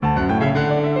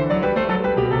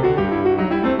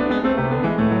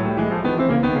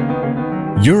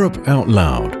Europe Out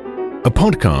Loud, a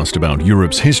podcast about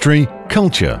Europe's history,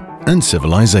 culture, and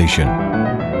civilization.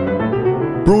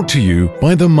 Brought to you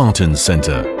by the Martens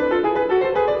Center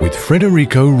with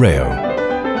Federico Reo.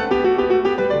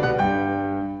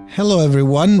 Hello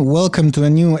everyone, welcome to a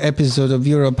new episode of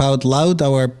Europe Out Loud,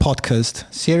 our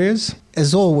podcast series.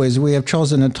 As always, we have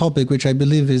chosen a topic which I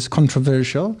believe is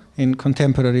controversial in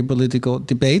contemporary political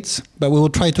debates, but we will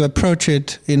try to approach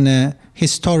it in a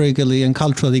historically and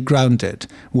culturally grounded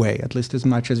way, at least as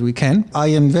much as we can. I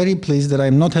am very pleased that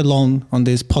I'm not alone on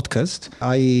this podcast.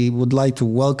 I would like to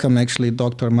welcome actually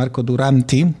Dr. Marco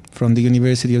Duranti from the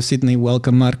University of Sydney.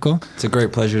 Welcome, Marco. It's a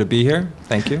great pleasure to be here.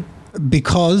 Thank you.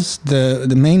 Because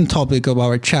the main topic of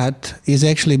our chat is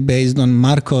actually based on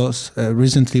Marco's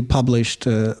recently published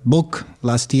book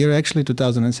last year, actually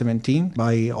 2017,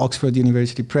 by Oxford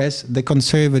University Press, The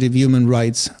Conservative Human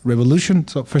Rights Revolution.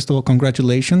 So first of all,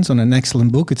 congratulations on an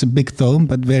excellent book. It's a big tome,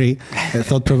 but very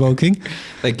thought-provoking.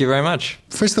 Thank you very much.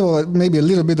 First of all, maybe a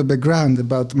little bit of background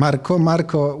about Marco.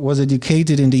 Marco was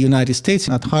educated in the United States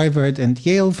at Harvard and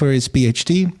Yale for his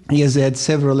PhD. He has had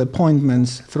several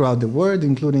appointments throughout the world,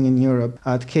 including in Europe,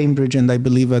 at Cambridge and I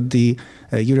believe at the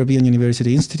European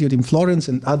University Institute in Florence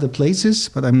and other places,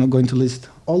 but I'm not going to list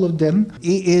all of them.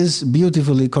 He is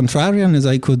beautifully contrarian, as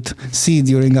I could see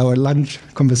during our lunch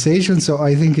conversation, so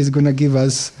I think he's going to give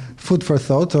us food for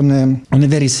thought on a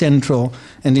very central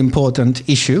and important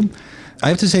issue. I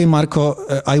have to say, Marco,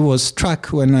 I was struck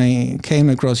when I came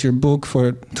across your book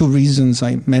for two reasons.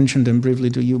 I mentioned them briefly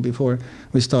to you before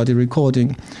we started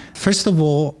recording. First of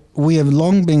all, we have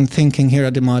long been thinking here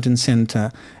at the Martens Center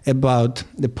about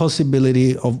the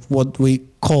possibility of what we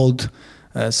called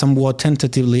somewhat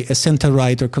tentatively a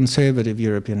center-right or conservative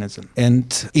Europeanism.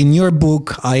 And in your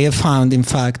book, I have found, in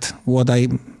fact, what I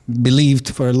believed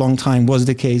for a long time was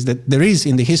the case, that there is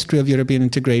in the history of European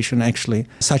integration actually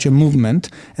such a movement,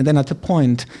 and then at a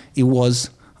point it was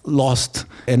lost,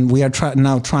 and we are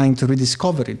now trying to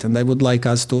rediscover it. And I would like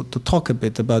us to talk a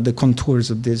bit about the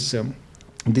contours of this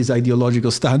ideological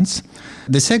stance.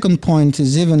 The second point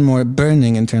is even more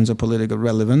burning in terms of political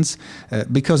relevance,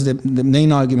 because the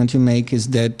main argument you make is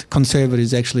that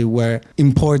conservatives actually were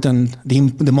important,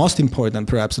 the most important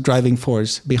perhaps, driving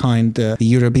force behind the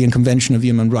European Convention of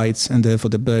Human Rights and therefore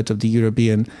the birth of the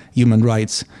European human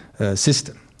rights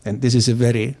system. And this is a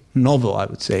very novel, I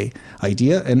would say,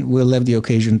 idea, and we'll have the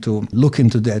occasion to look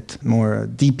into that more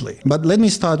deeply. But let me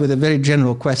start with a very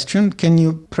general question. Can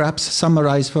you perhaps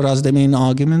summarize for us the main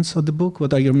arguments of the book?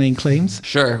 What are your main claims?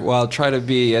 Sure. Well, I'll try to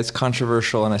be as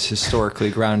controversial and as historically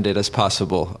grounded as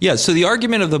possible. Yeah, so the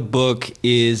argument of the book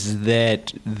is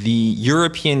that the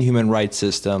European human rights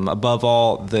system, above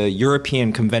all, the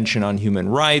European Convention on Human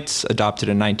Rights, adopted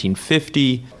in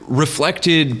 1950,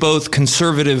 reflected both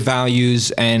conservative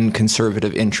values and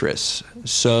conservative interests.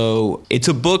 So it's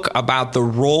a book about the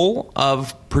role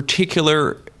of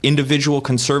particular individual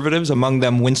conservatives, among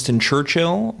them Winston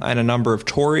Churchill and a number of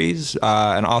Tories,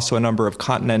 and also a number of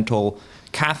continental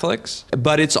Catholics.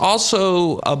 But it's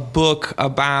also a book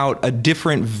about a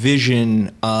different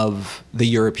vision of the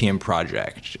European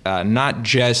project, not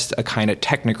just a kind of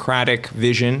technocratic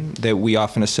vision that we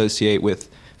often associate with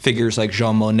figures like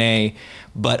Jean Monnet,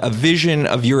 but a vision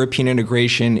of European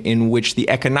integration in which the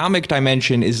economic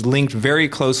dimension is linked very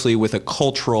closely with a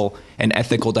cultural and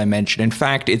ethical dimension. In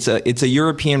fact, it's a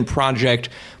European project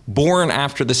born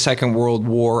after the Second World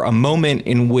War, a moment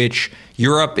in which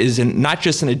Europe is not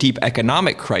just in a deep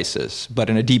economic crisis, but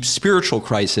in a deep spiritual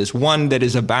crisis, one that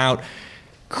is about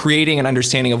creating an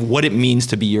understanding of what it means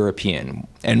to be European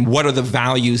and what are the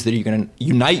values that are going to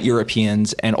unite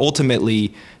Europeans. And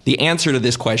ultimately, the answer to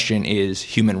this question is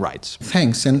human rights.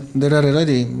 Thanks. And there are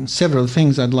already several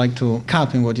things I'd like to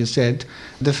cap in what you said.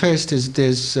 The first is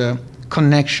this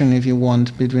connection, if you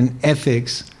want, between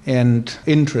ethics and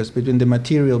interest, between the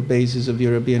material basis of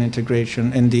European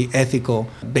integration and the ethical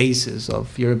basis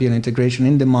of European integration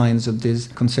in the minds of these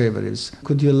conservatives.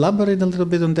 Could you elaborate a little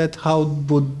bit on that? How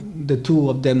would the two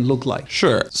of them look like?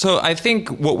 Sure. So I think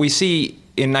what we see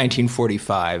in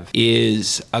 1945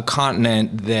 is a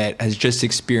continent that has just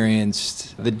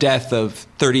experienced the death of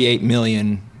 38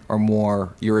 million or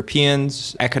more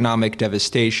Europeans, economic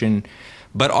devastation,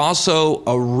 but also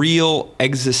a real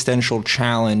existential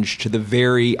challenge to the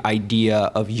very idea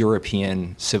of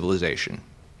European civilization.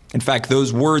 In fact,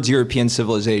 those words, European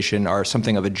civilization, are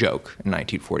something of a joke in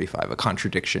 1945, a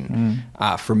contradiction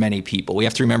for many people. We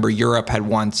have to remember Europe had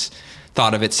once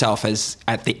thought of itself as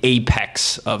at the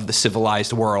apex of the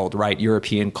civilized world, right?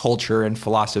 European culture and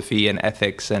philosophy and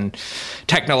ethics and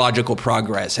technological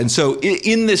progress. And so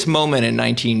in this moment in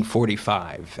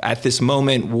 1945, at this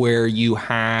moment where you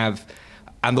have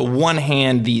on the one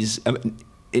hand, these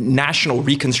national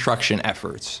reconstruction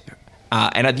efforts,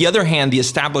 and on the other hand, the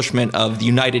establishment of the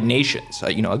United Nations,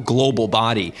 a global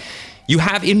body. You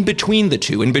have in between the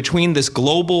two, in between this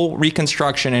global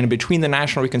reconstruction and in between the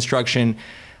national reconstruction,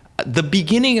 the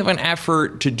beginning of an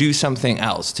effort to do something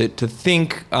else, to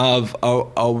think of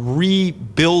a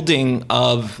rebuilding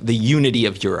of the unity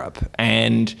of Europe.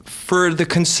 And for the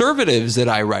conservatives that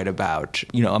I write about,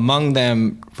 among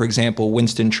them, for example,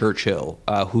 Winston Churchill,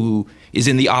 who is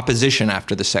in the opposition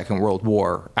after the Second World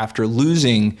War, after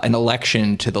losing an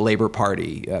election to the Labour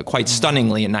Party, quite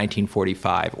stunningly in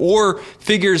 1945. Or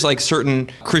figures like certain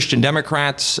Christian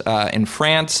Democrats in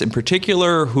France in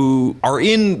particular, who are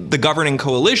in the governing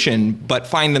coalition, but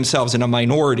find themselves in a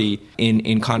minority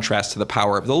in contrast to the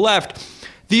power of the left.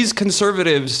 These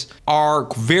conservatives are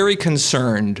very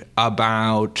concerned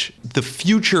about the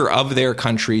future of their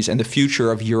countries and the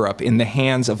future of Europe in the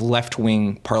hands of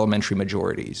left-wing parliamentary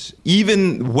majorities.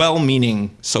 Even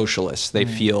well-meaning socialists, they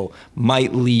feel,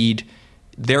 might lead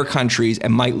their countries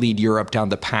and might lead Europe down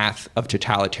the path of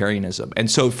totalitarianism.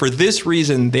 And so for this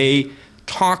reason, they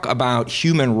talk about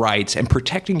human rights and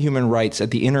protecting human rights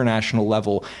at the international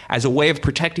level as a way of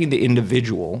protecting the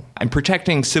individual and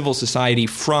protecting civil society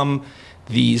from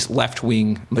these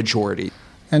left-wing majorities.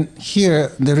 And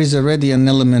here there is already an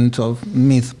element of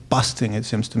myth-busting, it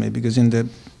seems to me, because in the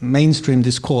mainstream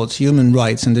discourse, human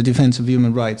rights and the defense of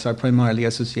human rights are primarily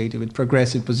associated with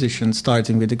progressive positions,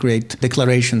 starting with the great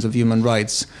declarations of human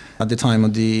rights at the time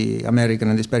of the American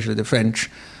and especially the French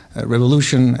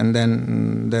Revolution, and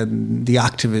then the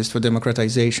activists for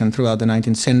democratization throughout the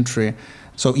 19th century.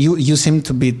 So you seem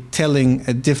to be telling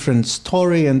a different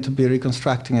story and to be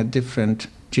reconstructing a different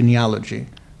genealogy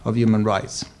of human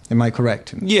rights. Am I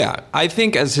correct? Yeah, I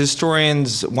think as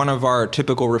historians, one of our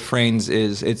typical refrains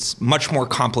is it's much more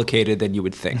complicated than you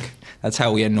would think. That's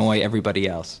how we annoy everybody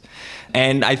else.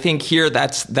 And I think here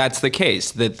that's the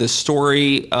case, that the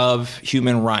story of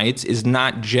human rights is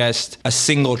not just a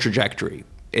single trajectory.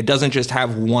 It doesn't just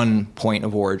have one point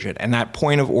of origin. And that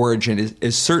point of origin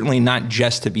is certainly not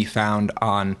just to be found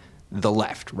on the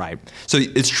left, right? So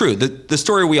it's true. The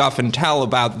story we often tell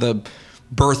about the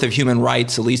birth of human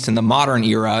rights, at least in the modern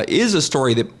era, is a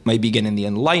story that may begin in the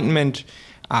Enlightenment.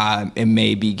 It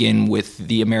may begin with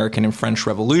the American and French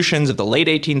revolutions of the late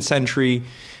 18th century.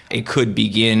 It could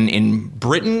begin in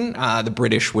Britain. The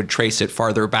British would trace it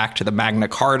farther back to the Magna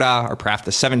Carta or perhaps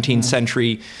the 17th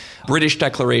century British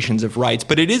declarations of rights.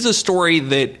 But it is a story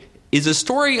that is a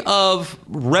story of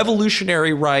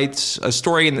revolutionary rights, a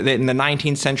story that in the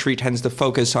 19th century tends to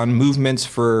focus on movements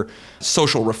for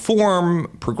social reform,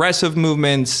 progressive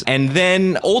movements, and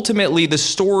then ultimately the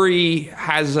story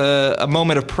has a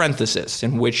moment of parenthesis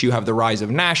in which you have the rise of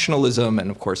nationalism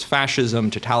and, of course, fascism,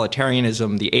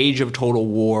 totalitarianism, the age of total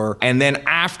war, and then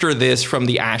after this, from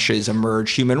the ashes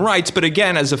emerge human rights, but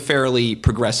again as a fairly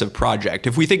progressive project.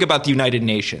 If we think about the United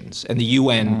Nations and the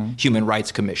UN Human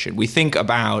Rights Commission, we think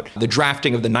about the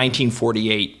drafting of the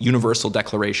 1948 Universal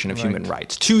Declaration of Human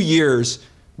Rights, 2 years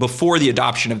before the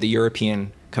adoption of the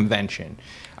European Convention.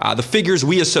 The figures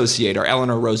we associate are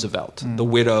Eleanor Roosevelt, the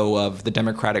widow of the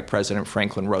Democratic President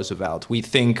Franklin Roosevelt. We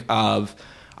think of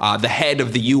the head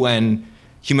of the UN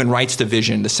Human Rights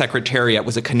Division, the Secretariat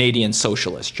was a Canadian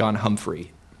socialist, John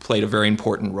Humphrey, played a very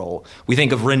important role. We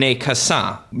think of René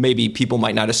Cassin. Maybe people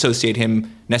might not associate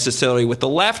him necessarily with the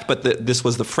left, but this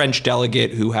was the French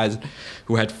delegate who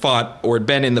had fought or had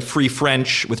been in the Free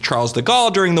French with Charles de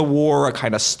Gaulle during the war, a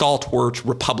kind of stalwart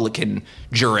Republican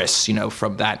jurist,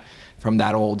 from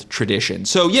that old tradition.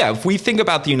 So yeah, if we think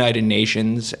about the United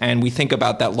Nations and we think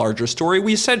about that larger story,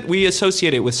 we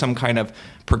associate it with some kind of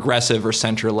progressive or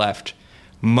center-left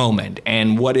moment.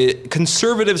 And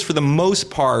conservatives, for the most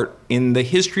part, in the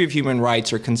history of human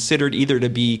rights are considered either to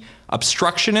be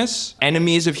obstructionists,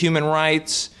 enemies of human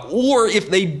rights, or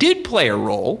if they did play a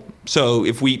role, so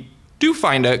if we do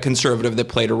find a conservative that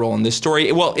played a role in this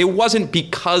story, well, it wasn't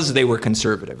because they were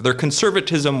conservative. Their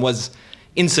conservatism was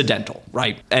incidental,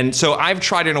 right? And so I've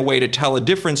tried in a way to tell a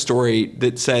different story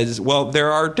that says, well,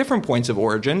 there are different points of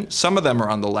origin. Some of them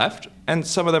are on the left and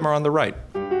some of them are on the right.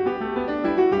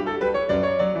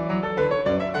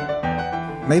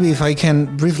 Maybe if I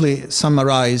can briefly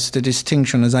summarize the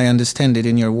distinction, as I understand it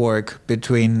in your work,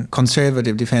 between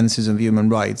conservative defenses of human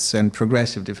rights and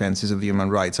progressive defenses of human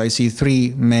rights. I see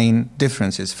three main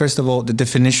differences. First of all, the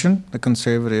definition. The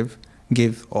conservative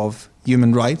give of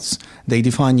human rights. They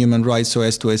define human rights so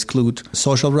as to exclude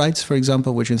social rights, for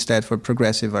example, which instead for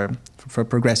progressives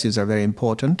are very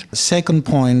important. Second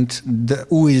point,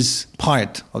 who is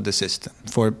part of the system.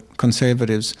 For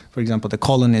conservatives, for example, the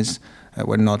colonies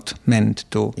were not meant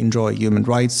to enjoy human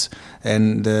rights,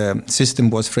 and the system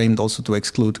was framed also to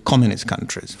exclude communist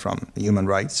countries from human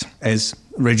rights, as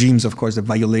regimes, of course, that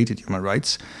violated human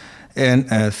rights. And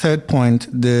third point,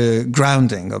 the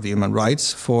grounding of human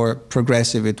rights. For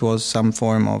progressive, it was some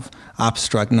form of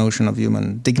abstract notion of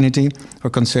human dignity. For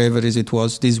conservatives,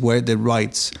 these were the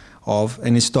rights of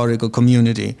an historical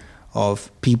community of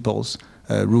peoples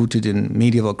rooted in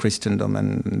medieval Christendom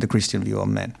and the Christian view of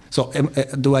men. So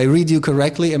do I read you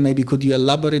correctly? And maybe could you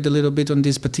elaborate a little bit on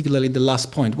this, particularly the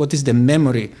last point? What is the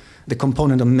memory, the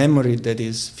component of memory that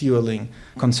is fueling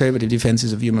conservative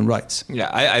defenses of human rights? Yeah,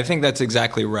 I think that's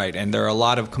exactly right. And there are a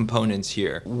lot of components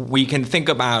here. We can think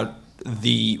about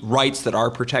the rights that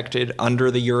are protected under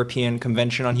the European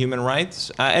Convention on Human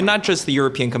Rights, and not just the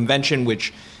European Convention,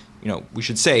 which we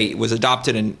should say was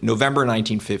adopted in November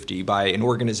 1950 by an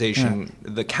organization,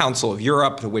 the Council of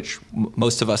Europe, which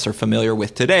most of us are familiar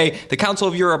with today. The Council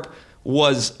of Europe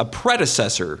was a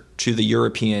predecessor to the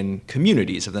European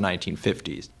communities of the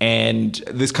 1950s. And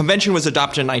this convention was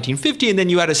adopted in 1950, and then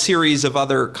you had a series of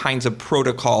other kinds of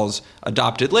protocols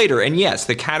adopted later. And yes,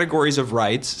 the categories of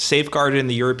rights safeguarded in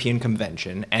the European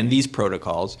Convention and these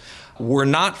protocols were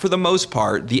not, for the most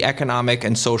part, the economic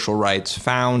and social rights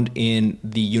found in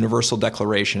the Universal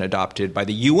Declaration adopted by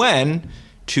the UN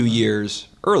 2 years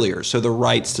earlier. So the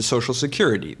rights to Social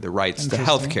Security, the rights to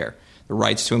healthcare, the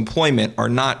rights to employment are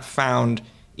not found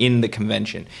in the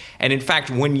convention. And in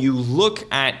fact, when you look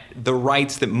at the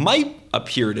rights that might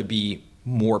appear to be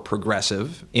more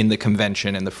progressive in the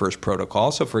convention and the first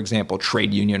protocol, so for example,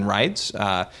 trade union rights,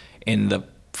 in the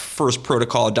first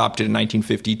protocol adopted in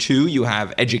 1952, you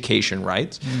have education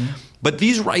rights. Mm-hmm. But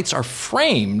these rights are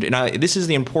framed, and this is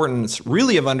the importance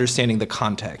really of understanding the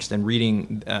context and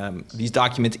reading these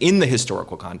documents in the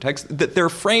historical context, that they're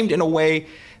framed in a way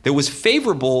that was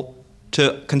favorable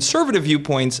to conservative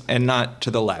viewpoints and not to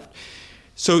the left.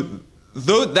 So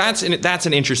that's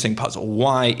an interesting puzzle.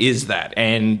 Why is that?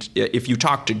 And if you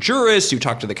talk to jurists, you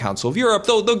talk to the Council of Europe,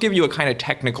 they'll give you a kind of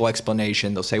technical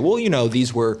explanation. They'll say, well,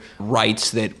 these were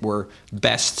rights that were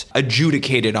best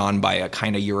adjudicated on by a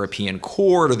kind of European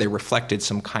court, or they reflected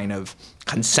some kind of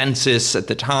consensus at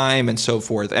the time and so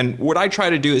forth. And what I try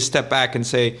to do is step back and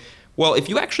say, well, if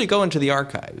you actually go into the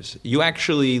archives, you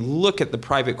actually look at the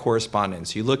private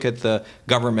correspondence, you look at the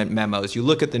government memos, you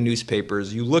look at the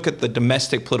newspapers, you look at the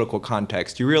domestic political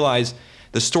context, you realize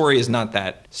the story is not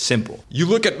that simple. You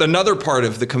look at another part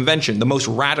of the convention, the most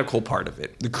radical part of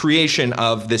it, the creation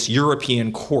of this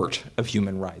European Court of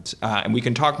Human Rights. And we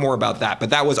can talk more about that, but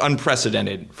that was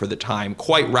unprecedented for the time,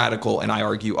 quite radical, and I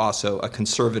argue also a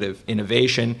conservative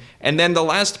innovation. And then the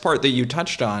last part that you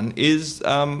touched on is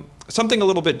something a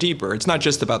little bit deeper. It's not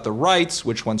just about the rights,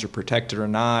 which ones are protected or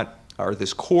not, or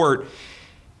this court.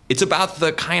 It's about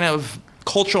the kind of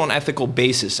cultural and ethical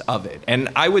basis of it. And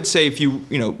I would say if you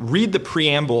read the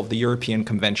preamble of the European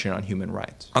Convention on Human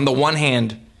Rights, on the one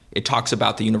hand, it talks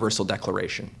about the Universal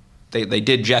Declaration. They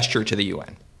did gesture to the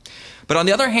UN. But on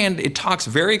the other hand, it talks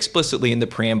very explicitly in the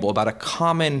preamble about a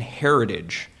common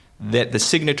heritage that the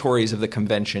signatories of the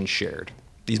convention shared.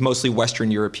 These mostly Western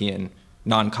European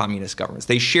non-communist governments.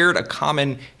 They shared a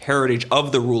common heritage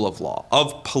of the rule of law,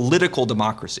 of political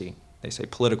democracy. They say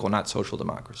political, not social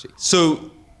democracy. So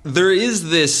there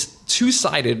is this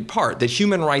two-sided part that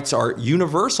human rights are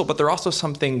universal, but they're also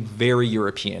something very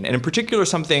European, and in particular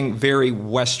something very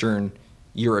Western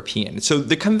European. So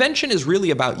the convention is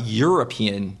really about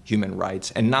European human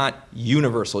rights and not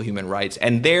universal human rights.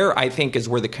 And there, I think, is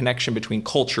where the connection between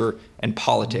culture and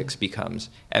politics becomes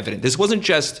evident. This wasn't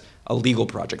just a legal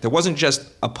project. It wasn't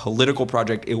just a political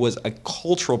project. It was a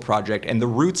cultural project. And the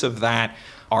roots of that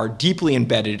are deeply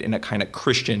embedded in a kind of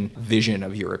Christian vision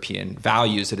of European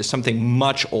values that is something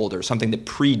much older, something that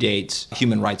predates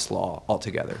human rights law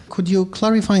altogether. Could you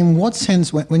clarify in what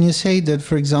sense, when you say that,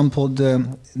 for example,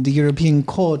 the European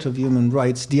Court of Human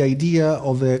Rights, the idea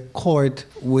of a court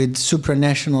with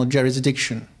supranational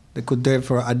jurisdiction that could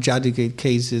therefore adjudicate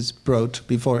cases brought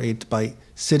before it by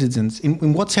citizens,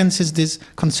 in what sense is this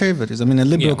conservative? I mean, a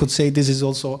liberal could say this is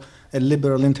also a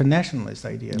liberal internationalist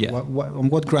idea. Yeah. On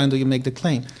what ground do you make the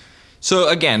claim? So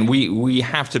again, we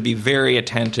have to be very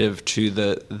attentive to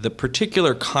the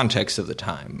particular context of the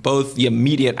time, both the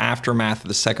immediate aftermath of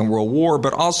the Second World War,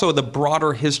 but also the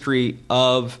broader history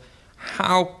of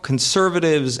how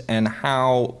conservatives and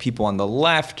how people on the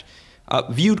left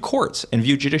viewed courts and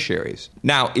viewed judiciaries.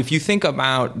 Now, if you think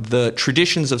about the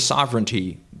traditions of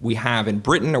sovereignty we have in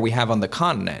Britain or we have on the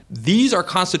continent, these are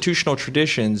constitutional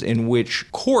traditions in which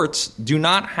courts do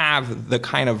not have the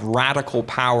kind of radical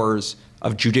powers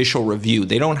of judicial review.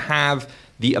 They don't have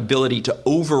the ability to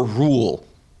overrule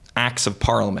acts of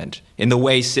parliament in the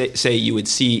way, say, you would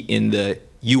see in the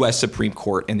U.S. Supreme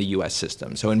Court in the U.S.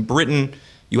 system. So in Britain,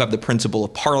 you have the principle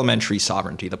of parliamentary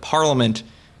sovereignty. The parliament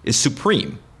is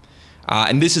supreme.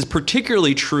 And this is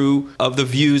particularly true of the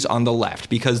views on the left,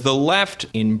 because the left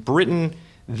in Britain,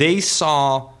 they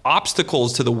saw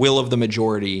obstacles to the will of the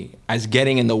majority as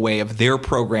getting in the way of their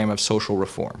program of social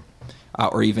reform.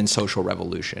 Or even social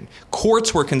revolution.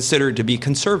 Courts were considered to be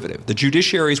conservative. The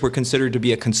judiciaries were considered to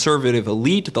be a conservative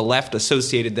elite. The left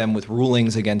associated them with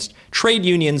rulings against trade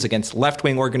unions, against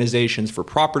left-wing organizations for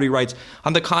property rights.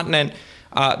 On the continent,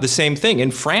 the same thing. In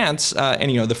France,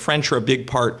 and the French are a big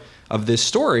part of this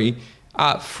story,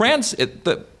 France,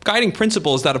 the guiding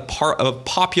principle is that of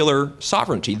popular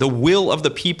sovereignty, the will of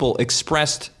the people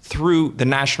expressed through the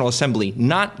National Assembly,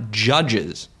 not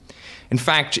judges. In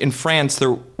fact, in France,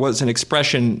 there was an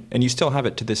expression, and you still have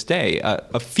it to this day,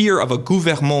 a fear of a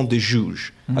gouvernement de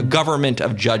juges, a government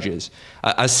of judges,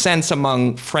 a sense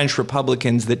among French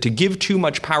Republicans that to give too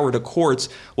much power to courts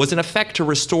was in effect to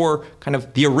restore kind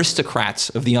of the aristocrats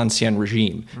of the Ancien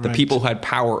regime, the people who had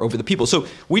power over the people. So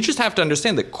we just have to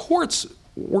understand that courts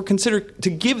were considered, to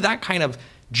give that kind of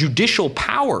judicial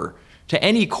power to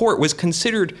any court was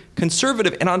considered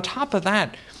conservative. And on top of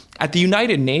that, at the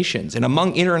United Nations and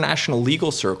among international legal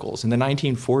circles in the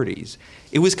 1940s,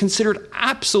 it was considered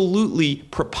absolutely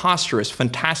preposterous,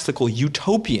 fantastical,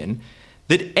 utopian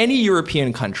that any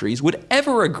European countries would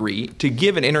ever agree to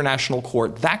give an international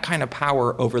court that kind of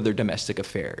power over their domestic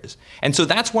affairs. And so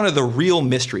that's one of the real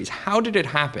mysteries. How did it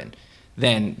happen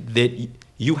then that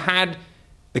you had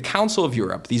the Council of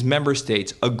Europe, these member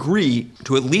states, agree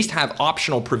to at least have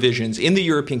optional provisions in the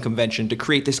European Convention to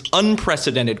create this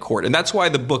unprecedented court? And that's why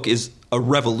the book is a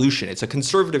revolution. It's a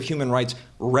conservative human rights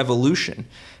revolution,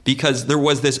 because there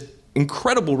was this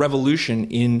incredible revolution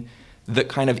in the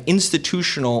kind of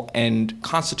institutional and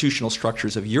constitutional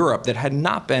structures of Europe that had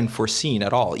not been foreseen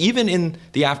at all, even in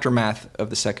the aftermath of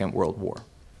the Second World War.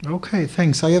 Okay,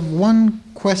 thanks. I have one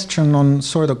question on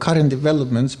sort of current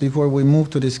developments before we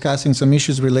move to discussing some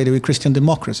issues related with Christian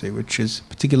democracy, which is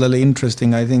particularly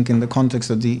interesting, I think, in the context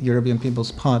of the European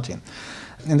People's Party.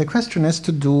 And the question has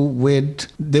to do with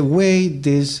the way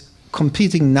these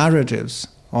competing narratives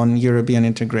on European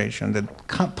integration that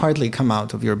partly come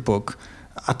out of your book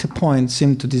at a point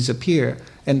seem to disappear.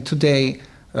 And today,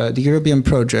 the European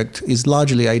project is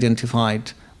largely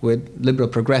identified with liberal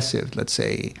progressive, let's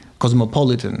say,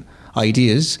 cosmopolitan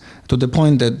ideas, to the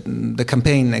point that the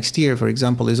campaign next year, for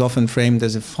example, is often framed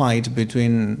as a fight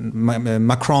between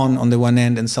Macron on the one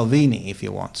end and Salvini, if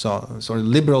you want. So sort of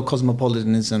liberal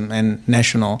cosmopolitanism and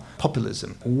national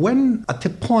populism. When, at a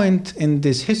point in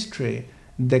this history,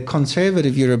 the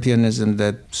conservative Europeanism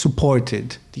that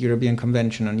supported the European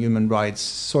Convention on Human Rights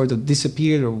sort of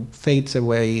disappeared or fades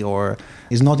away or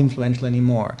is not influential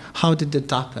anymore, how did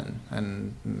that happen?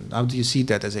 And how do you see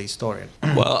that as a historian?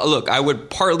 Well, look, I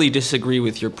would partly disagree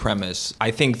with your premise.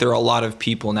 I think there are a lot of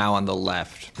people now on the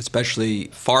left, especially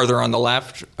farther on the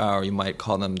left, or you might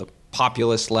call them the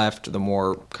populist left, the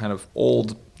more kind of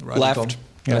old radical left,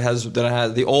 that has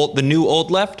the new old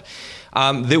left.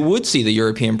 That would see the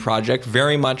European project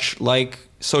very much like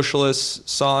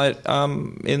socialists saw it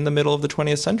in the middle of the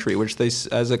 20th century, which they,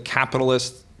 as a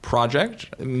capitalist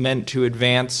project, meant to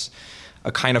advance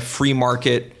a kind of free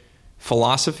market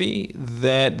philosophy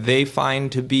that they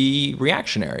find to be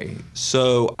reactionary.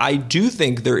 So I do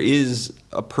think there is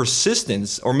a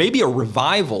persistence, or maybe a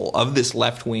revival, of this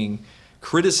left-wing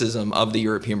criticism of the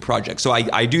European project. So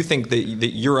I do think that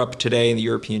Europe today and the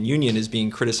European Union is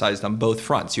being criticized on both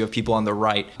fronts. You have people on the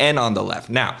right and on the left.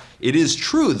 Now, it is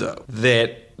true, though,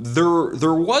 that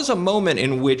there was a moment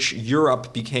in which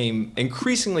Europe became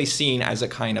increasingly seen as a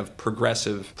kind of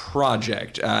progressive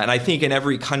project. And I think in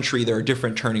every country there are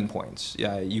different turning points.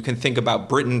 You can think about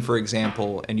Britain, for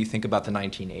example, and you think about the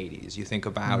 1980s. You think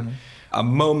about a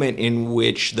moment in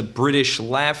which the British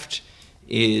left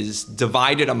is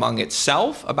divided among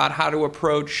itself about how to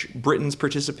approach Britain's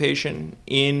participation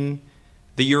in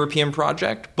the European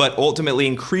project, but ultimately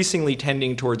increasingly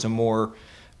tending towards a more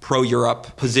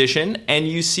pro-Europe position. And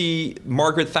you see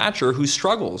Margaret Thatcher, who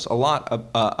struggles a lot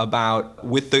about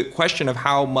with the question of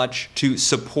how much to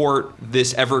support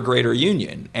this ever greater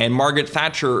union. And Margaret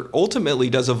Thatcher ultimately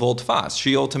does a volte-face.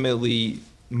 She ultimately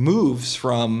moves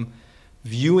from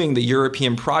viewing the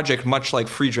European project much like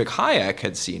Friedrich Hayek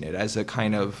had seen it, as a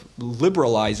kind of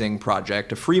liberalizing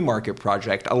project, a free market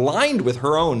project, aligned with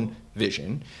her own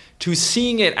vision, to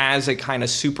seeing it as a kind of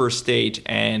super state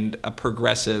and a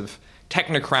progressive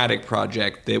technocratic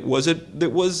project that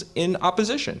was in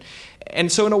opposition.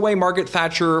 And so in a way, Margaret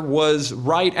Thatcher was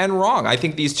right and wrong. I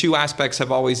think these two aspects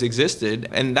have always existed,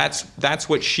 and that's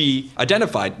what she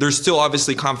identified. There's still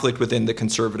obviously conflict within the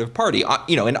Conservative Party.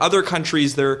 In other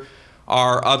countries there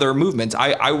are other movements.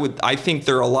 I think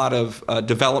there are a lot of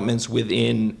developments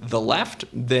within the left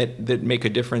that make a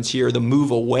difference here. The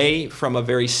move away from a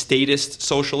very statist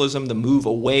socialism, the move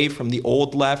away from the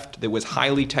old left that was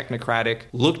highly technocratic,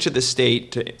 looked to the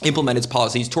state to implement its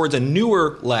policies, towards a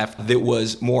newer left that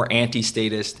was more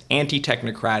anti-statist,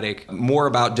 anti-technocratic, more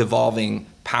about devolving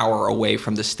power away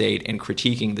from the state and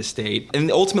critiquing the state. And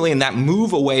ultimately, in that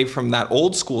move away from that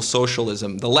old school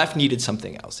socialism, the left needed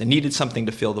something else. It needed something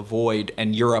to fill the void,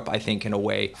 and Europe, I think, in a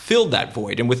way, filled that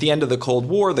void. And with the end of the Cold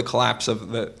War, the collapse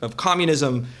of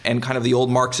communism and kind of the old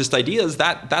Marxist ideas,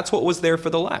 that's what was there for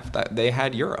the left. That they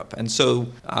had Europe. And so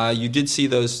you did see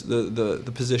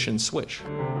the positions switch.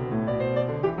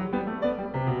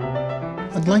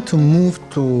 I'd like to move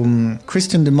to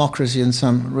Christian democracy and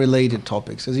some related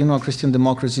topics. As you know, Christian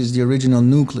democracy is the original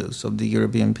nucleus of the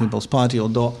European People's Party,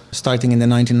 although starting in the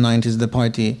 1990s, the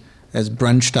party has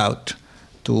branched out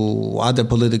to other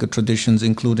political traditions,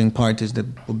 including parties that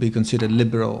would be considered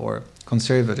liberal or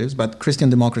conservatives. But Christian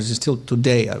democracy still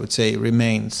today, I would say,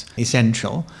 remains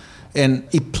essential. And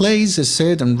it plays a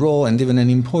certain role, and even an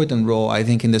important role, I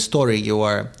think, in the story you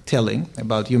are telling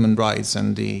about human rights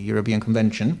and the European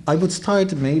Convention. I would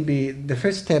start, maybe the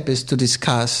first step is to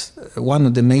discuss one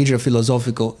of the major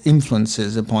philosophical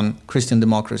influences upon Christian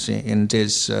democracy in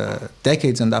these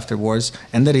decades and afterwards,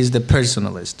 and that is the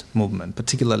personalist movement,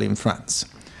 particularly in France.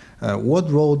 What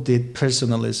role did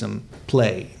personalism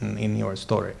play in your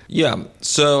story? Yeah,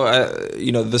 so,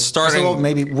 the starting... So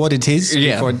maybe what it is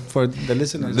for the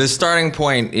listeners. The starting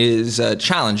point is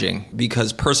challenging,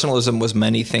 because personalism was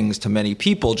many things to many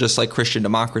people, just like Christian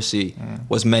democracy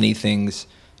was many things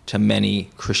to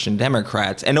many Christian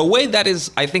Democrats. In a way, that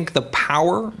is, I think, the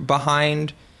power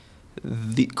behind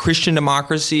the Christian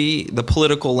democracy, the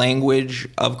political language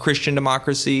of Christian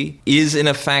democracy, is in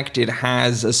effect, it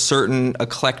has a certain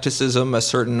eclecticism, a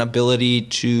certain ability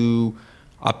to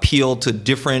appeal to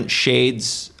different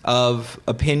shades of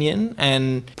opinion,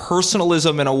 and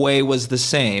personalism in a way was the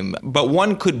same. But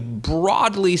one could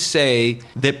broadly say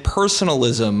that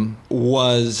personalism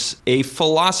was a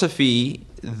philosophy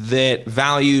that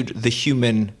valued the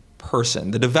human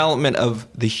person, the development of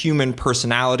the human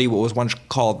personality, what was once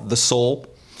called the soul,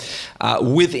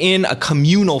 within a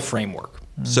communal framework.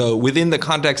 So within the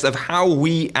context of how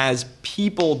we as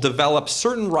people develop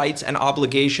certain rights and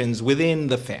obligations within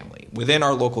the family, within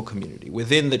our local community,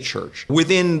 within the church,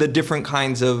 within the different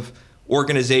kinds of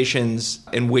organizations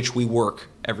in which we work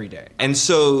every day. And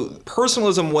so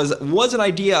personalism was an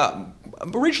idea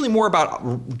originally more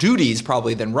about duties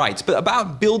probably than rights, but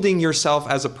about building yourself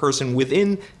as a person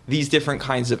within these different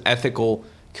kinds of ethical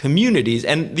communities.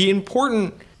 And the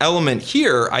important element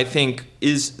here, I think,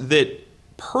 is that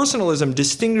personalism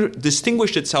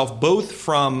distinguished itself both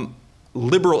from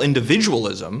liberal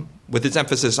individualism, with its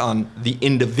emphasis on the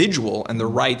individual and the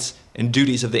rights and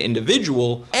duties of the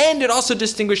individual, and it also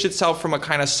distinguished itself from a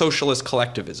kind of socialist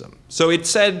collectivism. So it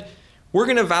said, we're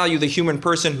going to value the human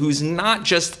person who's not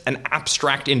just an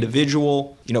abstract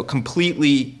individual,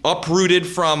 completely uprooted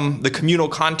from the communal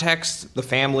context, the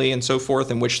family and so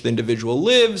forth, in which the individual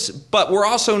lives, but we're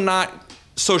also not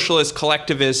socialist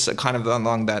collectivists, kind of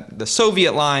along the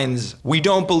Soviet lines. We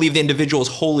don't believe the individual is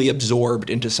wholly absorbed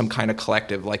into some kind of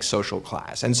collective like social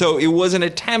class. And so it was an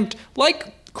attempt,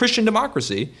 like Christian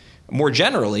democracy, more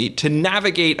generally, to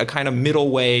navigate a kind of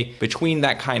middle way between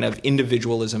that kind of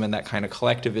individualism and that kind of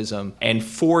collectivism, and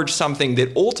forge something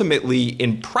that ultimately,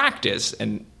 in practice,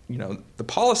 and the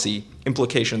policy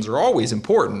implications are always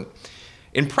important,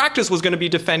 in practice was going to be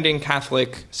defending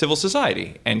Catholic civil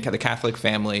society and the Catholic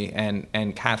family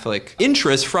and Catholic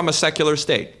interests from a secular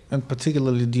state. And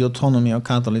particularly the autonomy of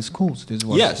Catholic schools. This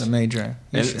was the major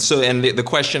issue. And the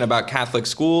question about Catholic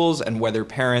schools and whether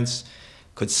parents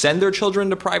could send their children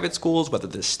to private schools, whether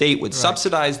the state would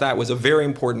subsidize that, was a very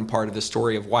important part of the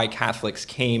story of why Catholics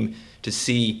came to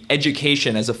see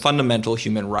education as a fundamental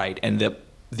human right, and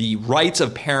the rights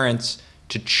of parents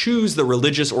to choose the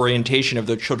religious orientation of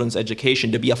their children's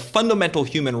education to be a fundamental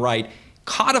human right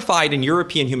codified in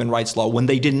European human rights law when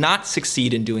they did not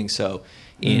succeed in doing so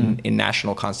in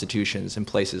national constitutions in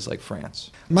places like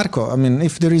France. Marco, I mean,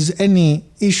 if there is any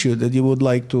issue that you would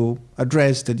like to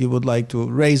address, that you would like to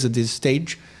raise at this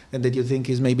stage, and that you think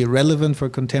is maybe relevant for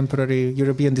contemporary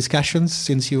European discussions,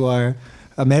 since you are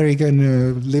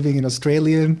American living in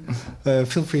Australia,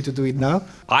 feel free to do it now.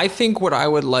 I think what I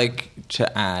would like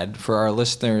to add for our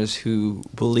listeners who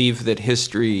believe that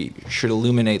history should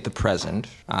illuminate the present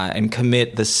and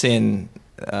commit the sin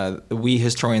we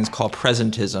historians call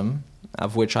presentism,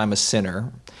 of which I'm a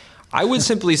sinner, I would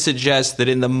simply suggest that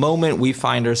in the moment we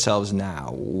find ourselves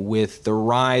now, with the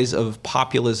rise of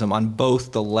populism on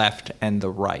both the left and the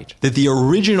right, that the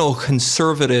original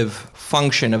conservative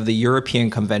function of the European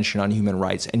Convention on Human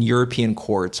Rights and European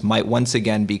courts might once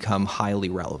again become highly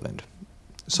relevant.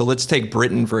 So let's take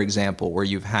Britain, for example, where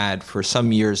you've had for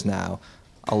some years now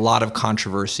a lot of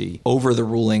controversy over the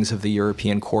rulings of the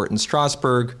European Court in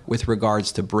Strasbourg with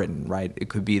regards to Britain, right? It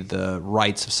could be the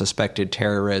rights of suspected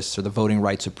terrorists or the voting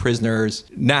rights of prisoners.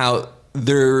 Now,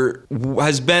 there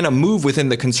has been a move within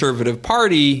the Conservative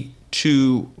Party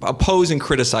to oppose and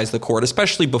criticize the court,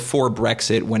 especially before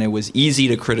Brexit, when it was easy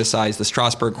to criticize the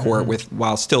Strasbourg court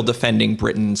while still defending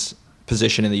Britain's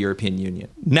position in the European Union.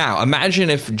 Now, imagine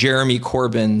if Jeremy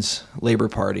Corbyn's Labour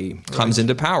Party comes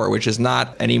into power, which is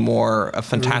not anymore a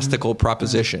fantastical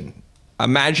proposition.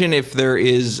 Imagine if there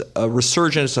is a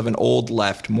resurgence of an old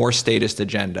left, more statist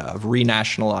agenda of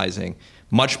renationalizing,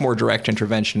 much more direct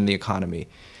intervention in the economy.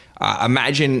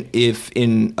 Imagine if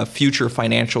in a future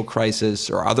financial crisis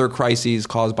or other crises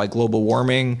caused by global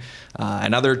warming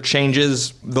and other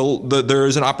changes, there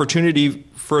is an opportunity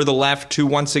for the left to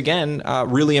once again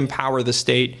really empower the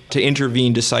state to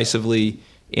intervene decisively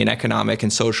in economic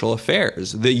and social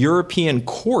affairs. The European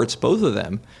courts, both of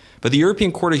them, but the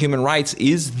European Court of Human Rights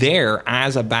is there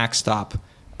as a backstop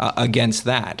against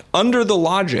that. Under the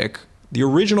logic, the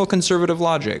original conservative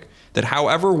logic, that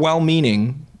however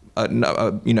well-meaning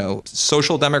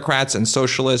social democrats and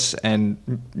socialists and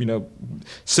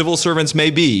civil servants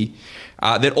may be,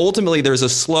 that ultimately there's a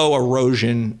slow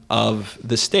erosion of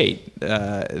the state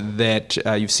that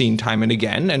you've seen time and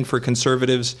again. And for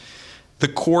conservatives, the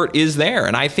court is there.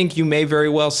 And I think you may very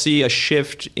well see a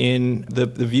shift in the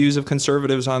views of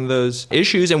conservatives on those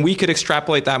issues. And we could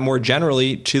extrapolate that more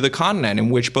generally to the continent, in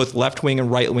which both left-wing and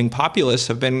right-wing populists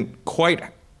have been quite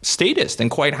statist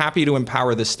and quite happy to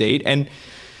empower the state. And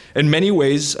in many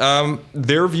ways,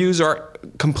 their views are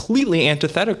completely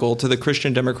antithetical to the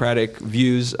Christian democratic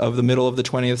views of the middle of the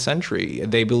 20th century.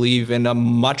 They believe in a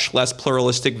much less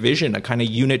pluralistic vision, a kind of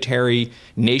unitary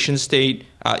nation state.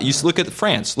 You look at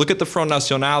France, look at the Front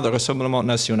National, the Rassemblement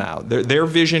National. Their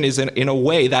vision is in a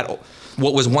way that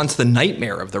what was once the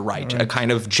nightmare of the right, a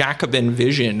kind of Jacobin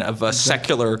vision of a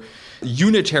secular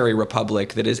unitary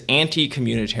republic that is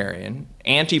anti-communitarian,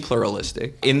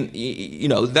 anti-pluralistic.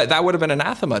 That would have been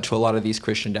anathema to a lot of these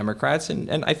Christian Democrats,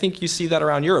 and I think you see that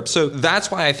around Europe. So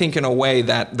that's why I think in a way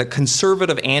that the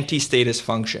conservative anti-statist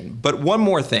function. But one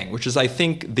more thing, which is I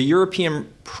think the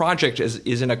European project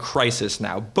is in a crisis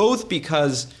now, both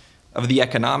because of the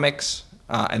economics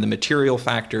and the material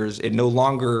factors. It no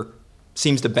longer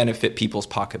seems to benefit people's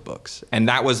pocketbooks. And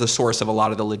that was the source of a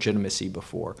lot of the legitimacy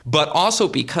before. But also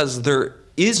because there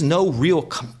is no real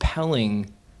compelling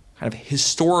kind of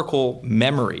historical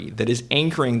memory that is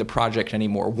anchoring the project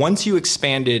anymore. Once you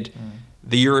expanded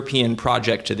the European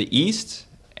project to the east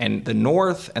and the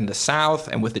north and the south,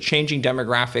 and with the changing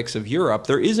demographics of Europe,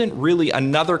 there isn't really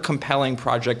another compelling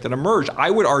project that emerged.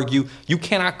 I would argue you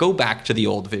cannot go back to the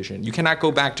old vision. You cannot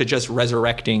go back to just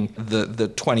resurrecting the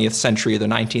 20th century or the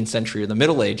 19th century or the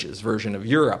Middle Ages version of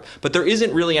Europe. But there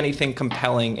isn't really anything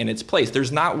compelling in its place.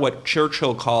 There's not what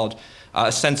Churchill called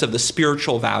a sense of the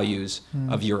spiritual values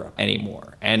of Europe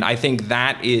anymore. And I think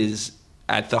that is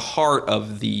at the heart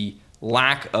of the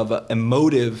lack of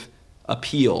emotive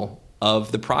appeal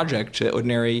of the project to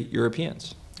ordinary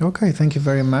Europeans. Okay, thank you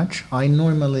very much. I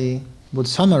normally would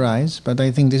summarize, but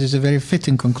I think this is a very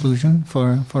fitting conclusion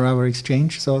for our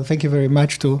exchange. So thank you very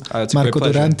much to Marco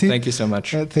Duranti. Thank you so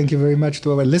much. Thank you very much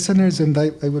to our listeners. And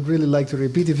I would really like to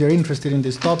repeat, if you're interested in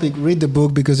this topic, read the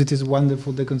book because it is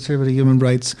wonderful, The Conservative Human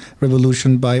Rights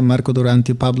Revolution by Marco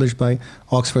Duranti, published by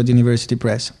Oxford University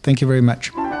Press. Thank you very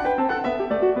much.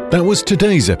 That was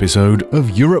today's episode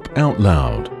of Europe Out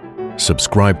Loud.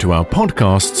 Subscribe to our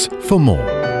podcasts for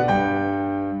more.